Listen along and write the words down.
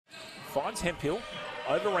Finds Hemphill.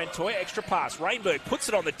 Over Rentoy. Extra pass. Rainberg puts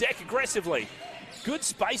it on the deck aggressively. Good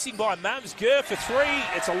spacing by Mams. Gur for three.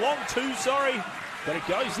 It's a long two, sorry. But it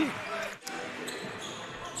goes in.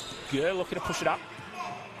 Gur looking to push it up.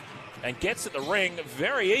 And gets at the ring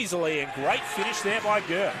very easily. And great finish there by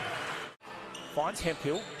Gur. Finds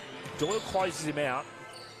Hemphill. Doyle closes him out.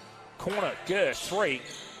 Corner. Gur. Three.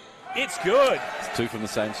 It's good. It's two from the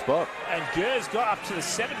same spot. And Gur's got up to the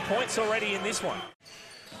 7 points already in this one.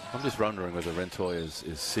 I'm just wondering whether Rentoy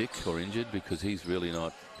is sick or injured, because he's really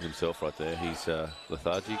not himself right there. He's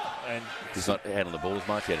lethargic. And he's not handling the ball as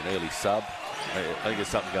much. He had an early sub. I think there's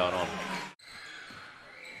something going on.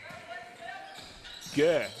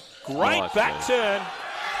 Gur. Great back turn.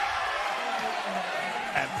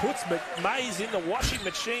 And puts McMays in the washing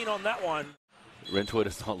machine on that one. Rentoy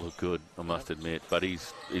does not look good, I must admit, but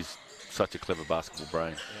he's such a clever basketball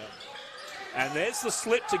brain. Yeah. And there's the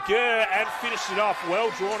slip to Gur and finished it off.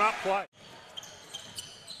 Well drawn up play.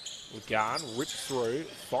 Garn rips through,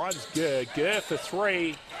 finds Gur. Gur for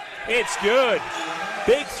three. It's good.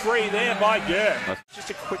 Big three there by Gur. Just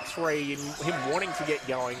a quick three and him wanting to get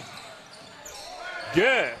going.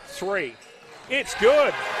 Gur, three. It's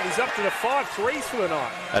good. He's up to the 5 threes for the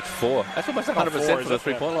night. That's four. That's almost 100% for the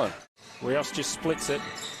three-point line. Rios just splits it.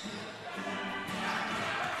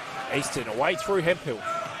 Easton away through Hemphill.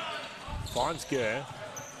 Finds Gur.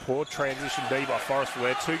 Poor transition B by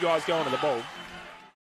Forestville. Two guys going to the ball.